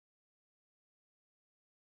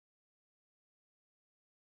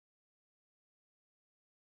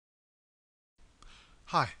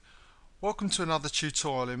Hi, welcome to another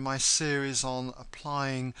tutorial in my series on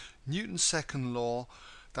applying Newton's second law,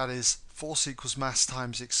 that is force equals mass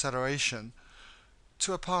times acceleration,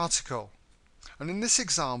 to a particle. And in this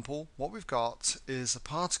example what we've got is a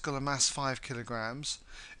particle of mass 5 kilograms.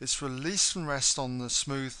 It's released from rest on the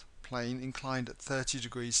smooth plane inclined at 30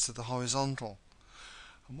 degrees to the horizontal.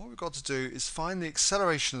 And what we've got to do is find the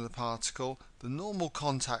acceleration of the particle, the normal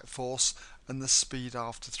contact force and the speed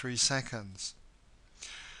after 3 seconds.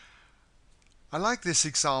 I like this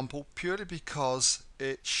example purely because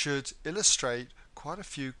it should illustrate quite a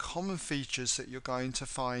few common features that you're going to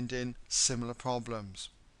find in similar problems.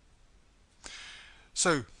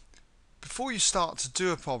 So, before you start to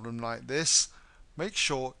do a problem like this, make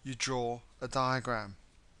sure you draw a diagram.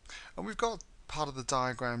 And we've got part of the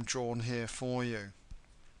diagram drawn here for you.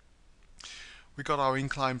 We've got our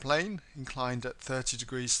inclined plane, inclined at 30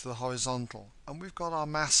 degrees to the horizontal, and we've got our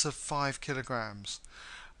mass of 5 kilograms.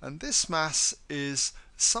 And this mass is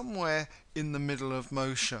somewhere in the middle of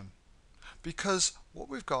motion, because what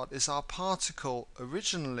we've got is our particle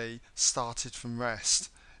originally started from rest.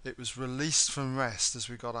 It was released from rest as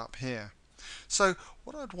we got up here. So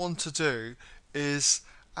what I'd want to do is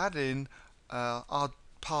add in our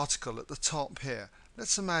particle at the top here.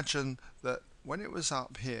 Let's imagine that when it was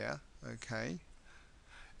up here,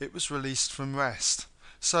 it was released from rest.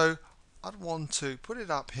 So I'd want to put it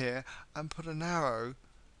up here and put an arrow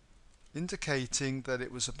indicating that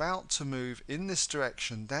it was about to move in this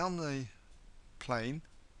direction down the plane,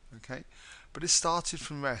 but it started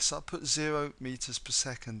from rest. So I'll put 0 meters per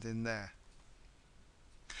second in there.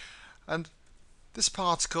 And this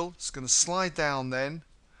particle is going to slide down then,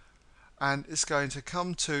 and it's going to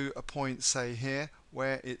come to a point, say here,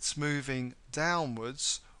 where it's moving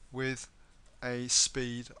downwards with a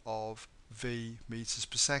speed of v meters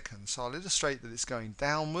per second. So I'll illustrate that it's going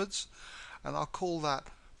downwards, and I'll call that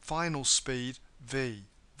final speed v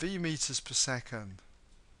meters per second.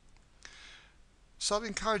 So I'd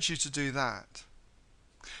encourage you to do that.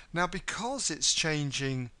 Now, because it's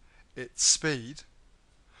changing its speed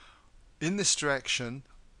in this direction,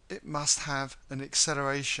 it must have an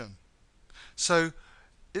acceleration. So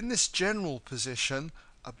in this general position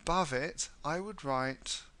above it, I would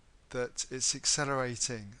write that it's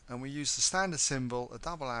accelerating, and we use the standard symbol, a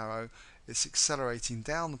double arrow. It's accelerating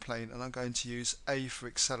down the plane, and I'm going to use A for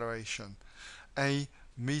acceleration. A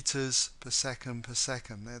meters per second per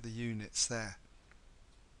second. They're the units there.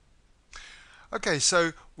 Okay,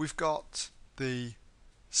 so we've got the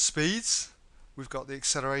speeds, we've got the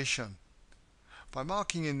acceleration. By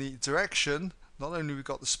marking in the direction, not only we've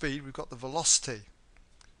got the speed, we've got the velocity.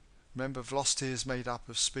 Remember, velocity is made up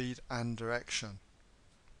of speed and direction.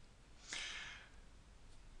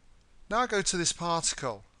 Now I go to this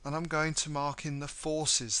particle, and I'm going to mark in the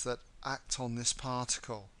forces that act on this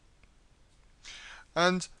particle.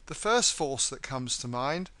 And the first force that comes to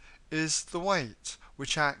mind is the weight,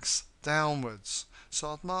 which acts downwards. So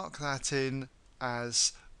I'll mark that in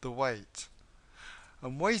as the weight.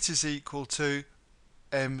 And weight is equal to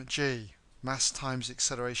mg, mass times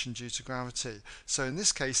acceleration due to gravity. So in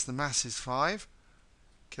this case the mass is 5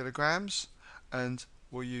 kilograms, and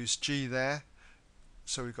we'll use g there.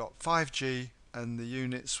 So we've got 5g, and the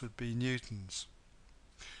units would be newtons.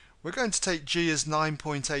 We're going to take g as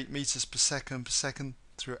 9.8 meters per second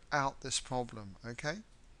throughout this problem.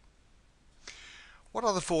 What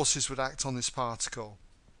other forces would act on this particle?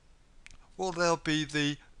 Well, there'll be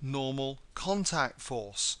the normal contact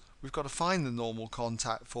force. We've got to find the normal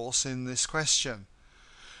contact force in this question.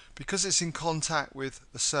 Because it's in contact with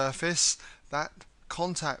the surface, that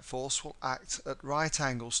contact force will act at right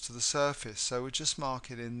angles to the surface, so we'll just mark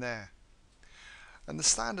it in there. And the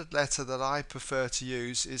standard letter that I prefer to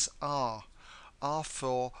use is R. R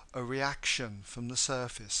for a reaction from the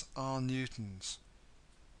surface, R newtons.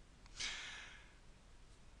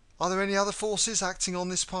 Are there any other forces acting on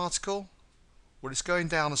this particle? Well, it's going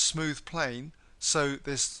down a smooth plane, so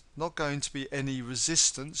there's not going to be any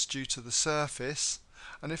resistance due to the surface.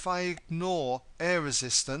 And if I ignore air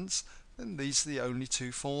resistance, then these are the only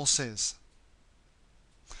two forces.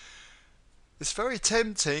 It's very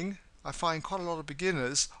tempting. I find quite a lot of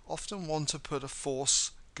beginners often want to put a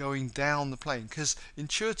force going down the plane, because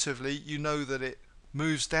intuitively you know that it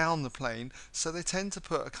moves down the plane, so they tend to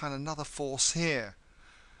put a kind of another force here.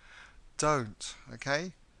 Don't,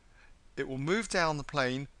 It will move down the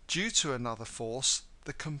plane due to another force,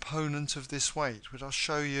 the component of this weight, which I'll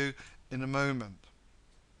show you in a moment.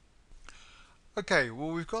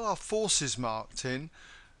 Well, we've got our forces marked in.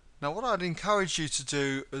 Now what I'd encourage you to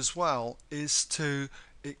do as well is to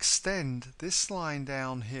extend this line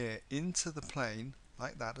down here into the plane,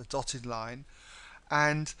 like that, a dotted line,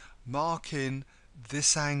 and mark in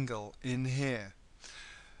this angle in here.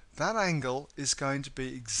 That angle is going to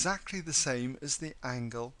be exactly the same as the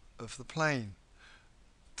angle of the plane,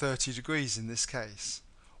 30 degrees in this case.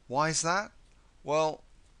 Why is that? Well,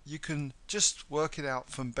 you can just work it out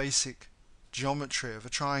from basic geometry of a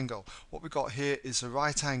triangle. What we've got here is a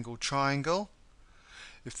right angled triangle.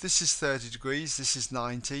 If this is 30 degrees, this is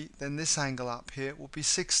 90, then this angle up here will be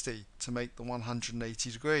 60 to make the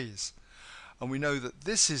 180 degrees. And we know that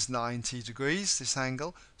this is 90 degrees, this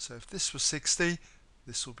angle, so if this was 60,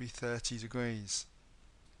 this will be 30 degrees.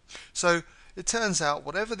 So it turns out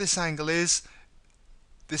whatever this angle is,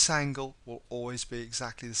 this angle will always be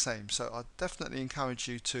exactly the same. So I definitely encourage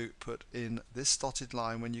you to put in this dotted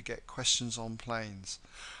line when you get questions on planes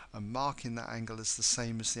and mark in that angle as the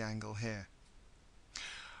same as the angle here.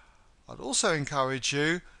 I'd also encourage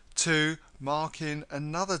you to mark in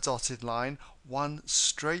another dotted line, one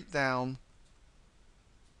straight down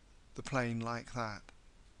the plane like that.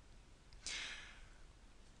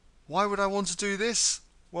 Why would I want to do this?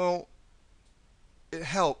 Well, it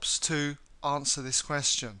helps to answer this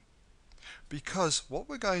question, because what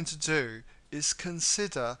we're going to do is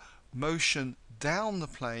consider motion down the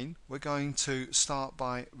plane. We're going to start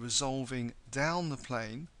by resolving down the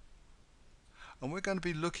plane, and we're going to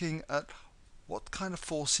be looking at what kind of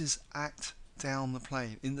forces act down the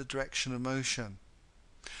plane in the direction of motion.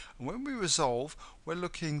 And when we resolve, we're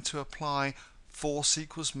looking to apply force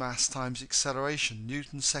equals mass times acceleration,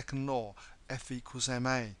 Newton's second law, F equals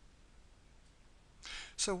ma.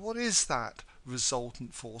 So what is that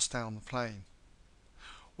resultant force down the plane?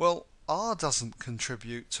 Well, R doesn't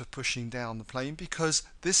contribute to pushing down the plane because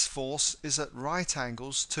this force is at right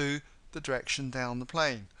angles to the direction down the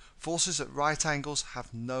plane. Forces at right angles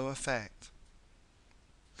have no effect.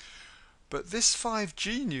 But this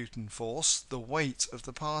 5g Newton force, the weight of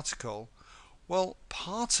the particle, well,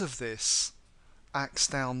 part of this acts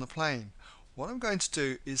down the plane. What I'm going to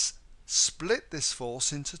do is split this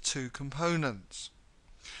force into two components.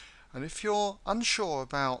 And if you're unsure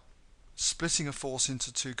about splitting a force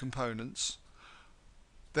into two components,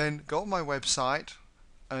 then go on my website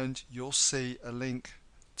and you'll see a link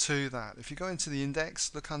to that. If you go into the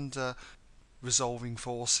index, look under resolving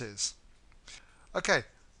forces. Okay,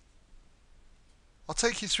 I'll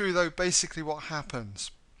take you through though basically what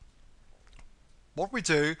happens. What we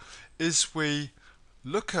do is we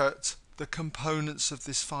look at the components of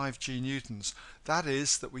this 5g newtons. That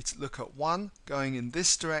is that we look at one going in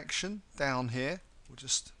this direction down here, we'll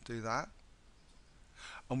just do that,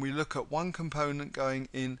 and we look at one component going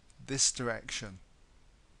in this direction.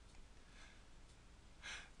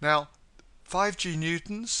 Now 5g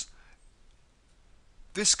newtons,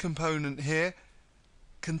 this component here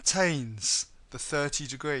contains the 30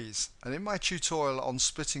 degrees, and in my tutorial on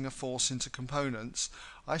splitting a force into components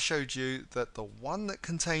I showed you that the one that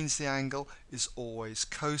contains the angle is always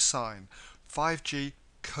cosine. 5g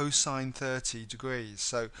cosine 30 degrees,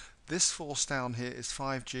 so this force down here is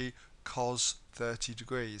 5g cos 30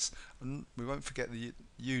 degrees, and we won't forget the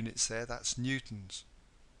units there, that's newtons.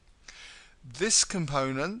 This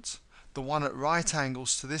component, the one at right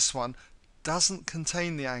angles to this one, doesn't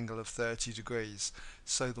contain the angle of 30 degrees.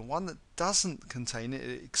 So the one that doesn't contain it,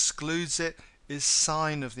 it excludes it, is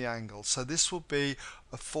sine of the angle. So this will be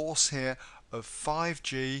a force here of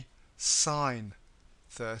 5g sine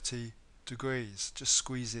 30 degrees. Just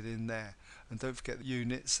squeeze it in there. And don't forget the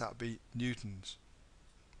units, that would be newtons.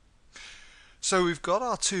 So we've got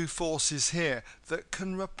our two forces here that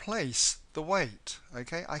can replace the weight.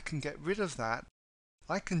 Okay, I can get rid of that.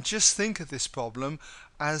 I can just think of this problem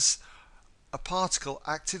as a particle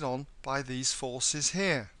acted on by these forces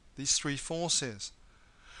here, these three forces.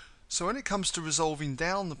 So when it comes to resolving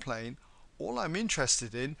down the plane, all I'm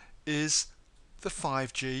interested in is the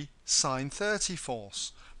 5g sine 30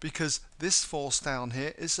 force, because this force down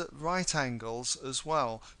here is at right angles as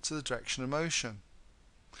well to the direction of motion.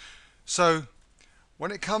 So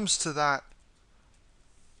when it comes to that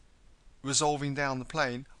resolving down the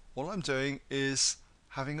plane, all I'm doing is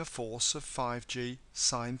having a force of 5g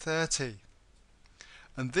sine 30.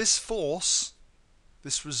 And this force,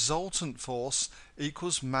 this resultant force,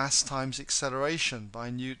 equals mass times acceleration by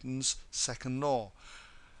Newton's second law.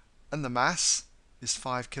 And the mass is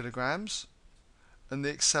 5 kilograms, and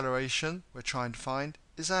the acceleration we're trying to find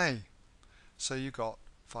is a. So you got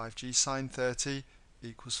 5g sine 30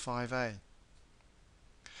 equals 5a.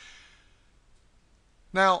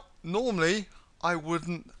 Now, normally I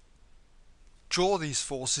wouldn't draw these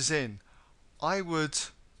forces in. I would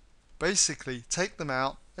basically take them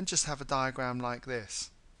out and just have a diagram like this.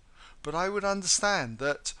 But I would understand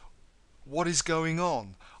that what is going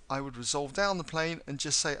on. I would resolve down the plane and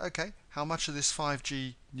just say, okay, how much of this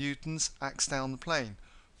 5g newtons acts down the plane?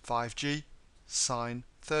 5g sine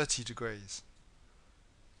 30 degrees.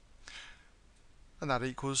 And that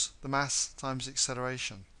equals the mass times the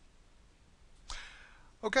acceleration.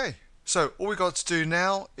 Okay, so all we've got to do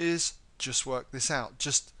now is just work this out.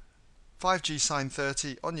 Just 5g sine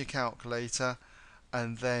 30 on your calculator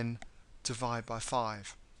and then divide by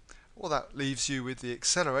 5. Well, that leaves you with the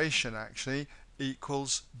acceleration actually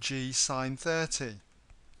equals g sine 30.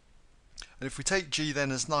 And if we take g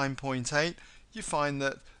then as 9.8, you find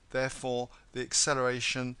that therefore the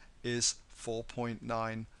acceleration is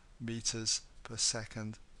 4.9 meters per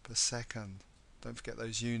second per second. Don't forget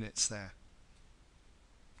those units there.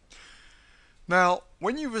 Now,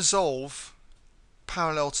 when you resolve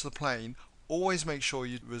parallel to the plane, always make sure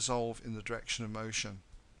you resolve in the direction of motion.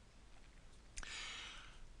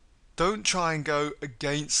 Don't try and go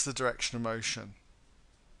against the direction of motion.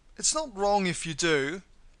 It's not wrong if you do,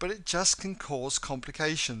 but it just can cause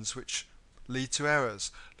complications which lead to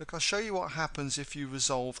errors. Look, I'll show you what happens if you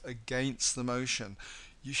resolve against the motion.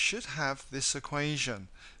 You should have this equation.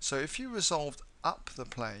 So if you resolved up the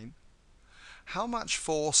plane, how much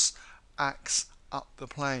force acts up the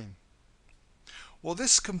plane? Well,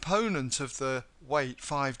 this component of the weight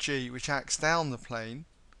 5g which acts down the plane,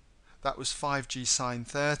 that was 5g sine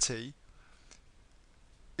 30,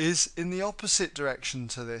 is in the opposite direction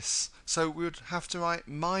to this. So we would have to write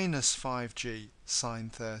minus 5g sine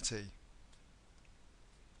 30.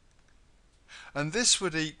 And this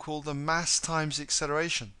would equal the mass times the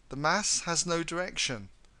acceleration. The mass has no direction,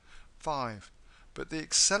 5. But the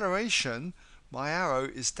acceleration, my arrow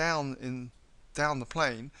is down the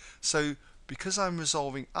plane, so because I'm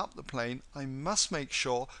resolving up the plane, I must make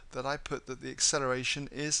sure that I put that the acceleration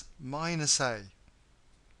is minus a.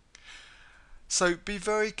 So be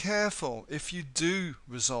very careful if you do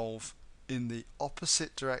resolve in the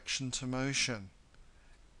opposite direction to motion.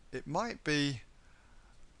 It might be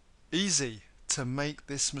easy to make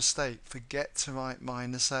this mistake, forget to write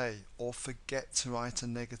minus a, or forget to write a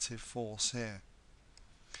negative force here.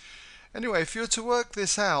 Anyway, if you were to work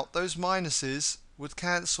this out, those minuses would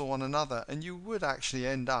cancel one another and you would actually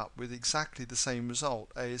end up with exactly the same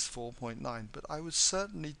result. A is 4.9, but I would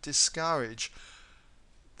certainly discourage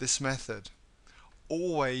this method.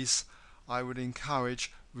 Always I would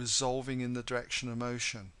encourage resolving in the direction of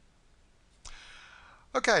motion.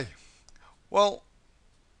 Okay, well,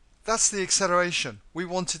 that's the acceleration. We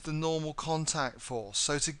wanted the normal contact force.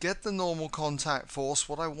 So to get the normal contact force,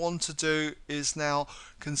 what I want to do is now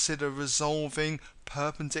consider resolving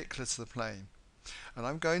perpendicular to the plane. And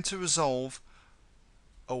I'm going to resolve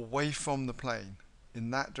away from the plane in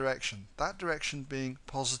that direction being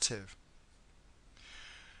positive.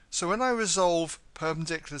 So when I resolve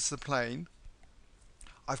perpendicular to the plane,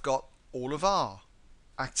 I've got all of r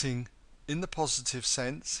acting in the positive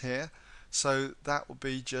sense here, so that will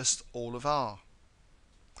be just all of r.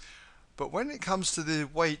 But when it comes to the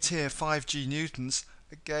weight here, 5g newtons,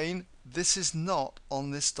 again, this is not on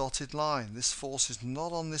this dotted line. This force is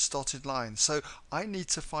not on this dotted line. So I need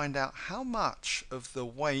to find out how much of the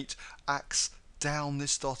weight acts down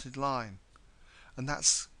this dotted line. And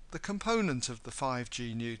that's the component of the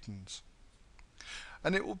 5g newtons.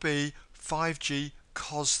 And it will be 5g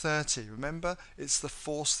cos 30. Remember, it's the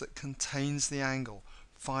force that contains the angle.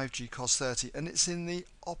 5g cos 30, and it's in the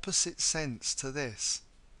opposite sense to this.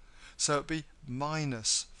 So it'd be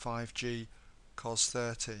minus 5g cos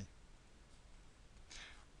 30.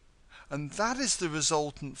 And that is the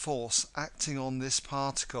resultant force acting on this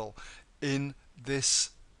particle in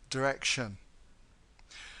this direction.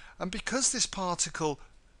 And because this particle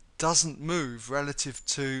doesn't move relative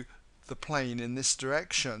to the plane in this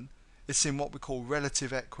direction, it's in what we call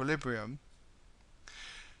relative equilibrium,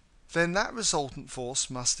 then that resultant force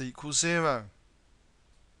must equal 0.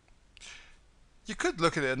 You could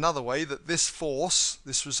look at it another way, that this force,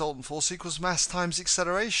 this resultant force, equals mass times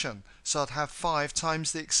acceleration. So I'd have 5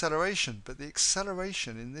 times the acceleration, but the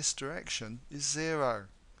acceleration in this direction is 0.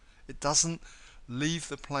 It doesn't leave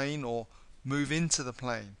the plane or move into the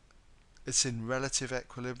plane. It's in relative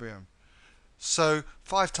equilibrium. So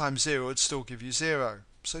 5 times 0 would still give you 0.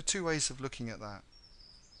 So 2 ways of looking at that.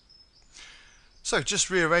 So just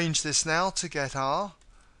rearrange this now to get r,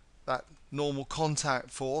 that normal contact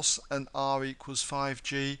force, and r equals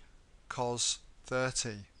 5g cos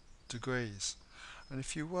 30 degrees. And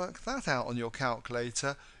if you work that out on your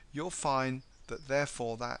calculator, you'll find that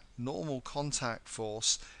therefore that normal contact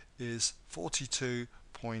force is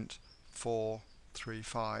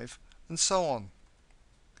 42.435, and so on.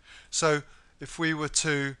 So if we were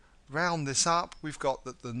to round this up, we've got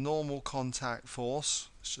that the normal contact force,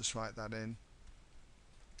 Let's just write that in.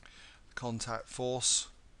 Contact force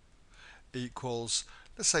equals,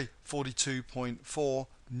 let's say, 42.4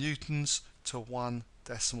 newtons to 1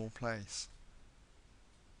 decimal place.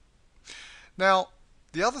 Now,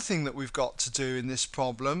 the other thing that we've got to do in this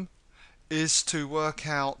problem is to work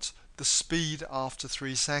out the speed after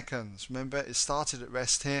 3 seconds. Remember, it started at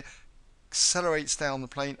rest here, accelerates down the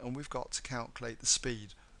plane, and we've got to calculate the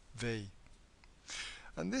speed, v.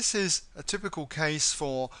 And this is a typical case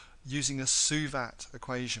for using a SUVAT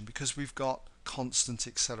equation because we've got constant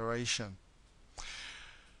acceleration.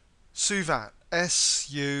 SUVAT, S,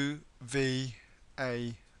 U, V,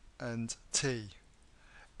 A, and T.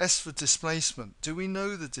 S for displacement. Do we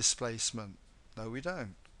know the displacement? No, we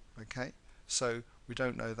don't. Okay, so we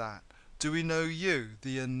don't know that. Do we know U,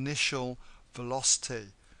 the initial velocity?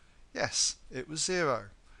 Yes, it was 0.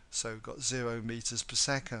 So we've got 0 meters per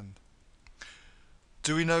second.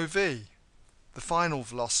 Do we know V, the final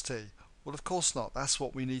velocity? Well, of course not. That's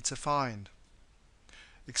what we need to find.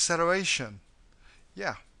 Acceleration.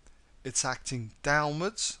 Yeah, it's acting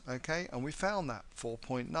downwards, okay, and we found that,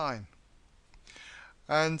 4.9.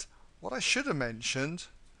 And what I should have mentioned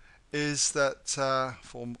is that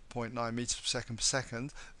 4.9 meters per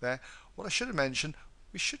second there, what I should have mentioned,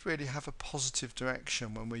 we should really have a positive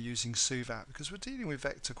direction when we're using SUVAT because we're dealing with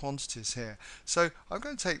vector quantities here. So I'm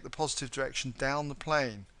going to take the positive direction down the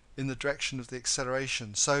plane in the direction of the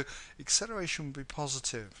acceleration. So acceleration will be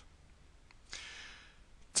positive.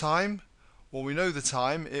 Time, well, we know the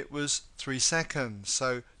time, it was 3 seconds,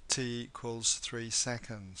 so t equals 3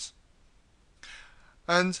 seconds.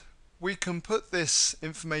 And we can put this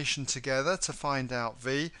information together to find out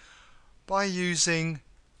v by using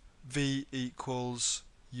v equals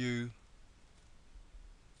u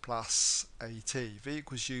plus at. v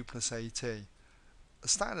equals u plus at. A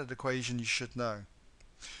standard equation you should know.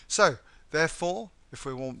 So, therefore, if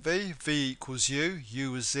we want v equals u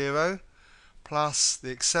is 0, plus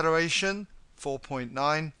the acceleration,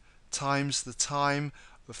 4.9, times the time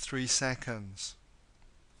of 3 seconds.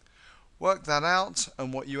 Work that out,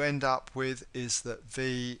 and what you end up with is that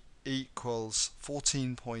v equals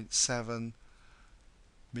 14.7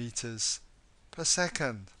 meters per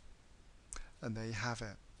second. And there you have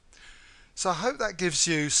it. So I hope that gives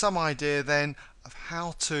you some idea then of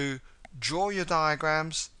how to draw your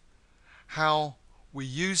diagrams, how we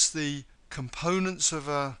use the components of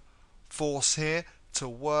a force here to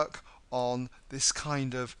work on this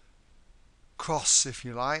kind of cross, if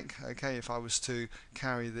you like. Okay, if I was to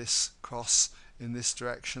carry this cross in this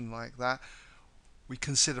direction like that, we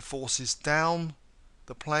consider forces down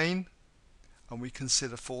the plane and we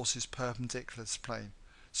consider forces perpendicular to the plane.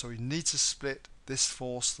 So we need to split this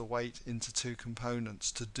force, the weight, into 2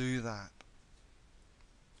 components to do that.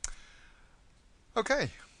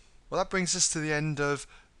 Okay, well, that brings us to the end of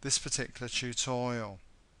this particular tutorial.